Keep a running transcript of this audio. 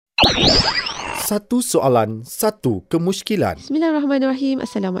Satu soalan, satu kemusykilan. Bismillahirrahmanirrahim.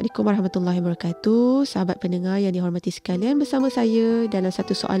 Assalamualaikum warahmatullahi wabarakatuh. Sahabat pendengar yang dihormati sekalian, bersama saya dalam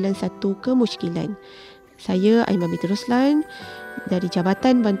satu soalan, satu kemusykilan. Saya Aiman binti Ruslan dari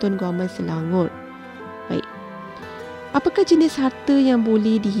Jabatan Bantuan Guaman Selangor. Baik. Apakah jenis harta yang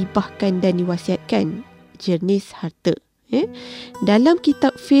boleh dihibahkan dan diwasiatkan? Jenis harta. Dalam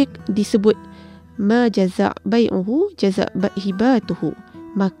kitab fiqh disebut ma jaza' bai'uhu jaza' hibatuhu.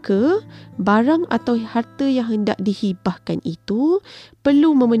 Maka barang atau harta yang hendak dihibahkan itu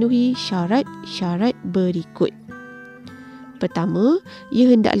perlu memenuhi syarat-syarat berikut. Pertama,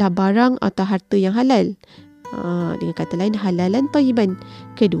 ia hendaklah barang atau harta yang halal. Dengan kata lain, halalan thayyiban.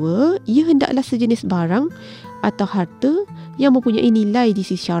 Kedua, ia hendaklah sejenis barang atau harta yang mempunyai nilai di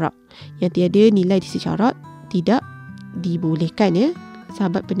sisi syarak. Yang tiada nilai di sisi syarak tidak dibolehkan,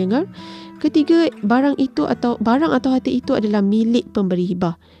 sahabat pendengar. Ketiga, barang atau harta itu adalah milik pemberi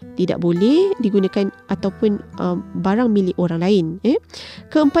hibah. Tidak boleh digunakan ataupun barang milik orang lain.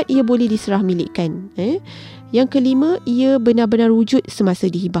 Keempat, ia boleh diserah milikkan. Yang kelima, ia benar-benar wujud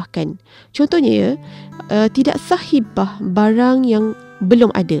semasa dihibahkan. Contohnya, tidak sah hibah barang yang belum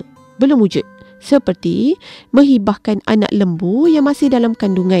ada, belum wujud. Seperti menghibahkan anak lembu yang masih dalam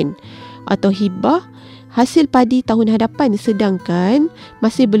kandungan, atau hibah hasil padi tahun hadapan sedangkan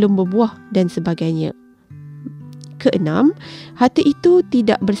masih belum berbuah dan sebagainya. Keenam, harta itu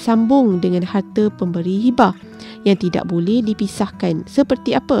tidak bersambung dengan harta pemberi hibah yang tidak boleh dipisahkan.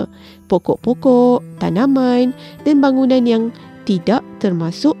 Seperti apa? Pokok-pokok, tanaman dan bangunan yang tidak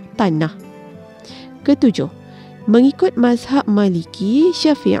termasuk tanah. Ketujuh, mengikut mazhab Maliki,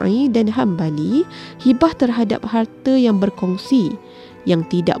 Syafi'i dan Hambali, hibah terhadap harta yang berkongsi yang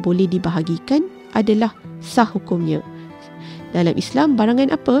tidak boleh dibahagikan adalah sah hukumnya. Dalam Islam, barangan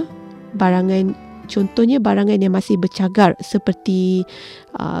apa? Contohnya barangan yang masih bercagar seperti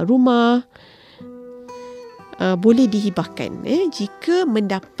rumah boleh dihibahkan jika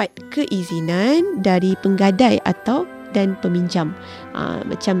mendapat keizinan dari penggadai dan peminjam.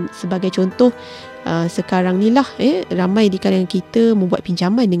 Macam sebagai contoh, sekarang ni lah ramai di kalangan kita membuat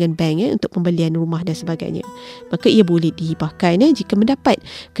pinjaman dengan bank untuk pembelian rumah dan sebagainya. Maka ia boleh dihibahkan jika mendapat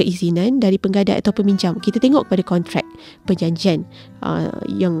keizinan dari penggadai atau peminjam. Kita tengok pada kontrak perjanjian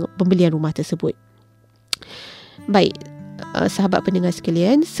yang pembelian rumah tersebut. Baik, sahabat pendengar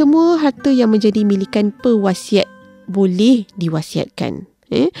sekalian, semua harta yang menjadi milikan pewasiat boleh diwasiatkan.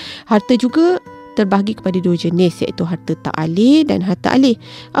 Harta juga terbahagi kepada dua jenis, iaitu harta ta'alih dan harta alih.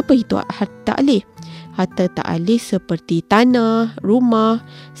 Apa itu harta ta'alih? Harta ta'alih seperti tanah, rumah,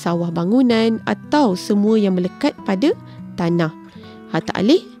 sawah bangunan atau semua yang melekat pada tanah. Harta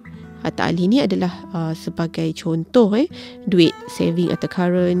alih ni adalah sebagai contoh duit saving atau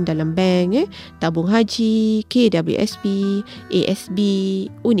current dalam bank, tabung haji, KWSP, ASB,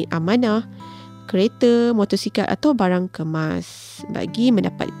 unit amanah, kereta, motosikal atau barang kemas. Bagi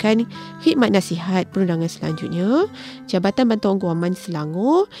mendapatkan khidmat nasihat perundangan selanjutnya, Jabatan Bantuan Guaman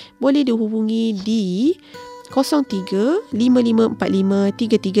Selangor boleh dihubungi di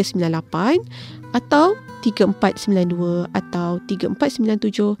 03-5545-3398 atau 3492 atau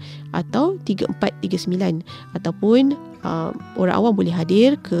 3497 atau 3439, ataupun orang awam boleh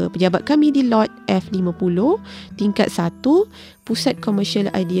hadir ke pejabat kami di lot F50 tingkat 1 Pusat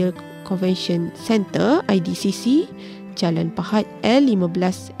Commercial Ideal Convention Center IDCC, Jalan Pahat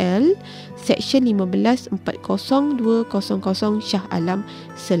L15L, Seksyen 15-40200 Shah Alam,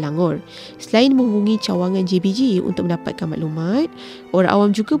 Selangor. Selain menghubungi cawangan JBG untuk mendapatkan maklumat, orang awam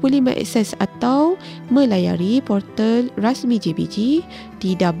juga boleh mengakses atau melayari portal rasmi JBG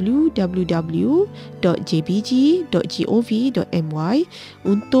di www.jbg.gov.my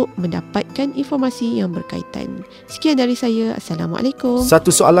untuk mendapatkan informasi yang berkaitan. Sekian dari saya. Assalamualaikum.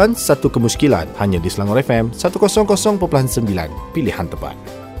 Satu soalan, satu kemusykilan. Hanya di Selangor FM 100.9. Pilihan tepat.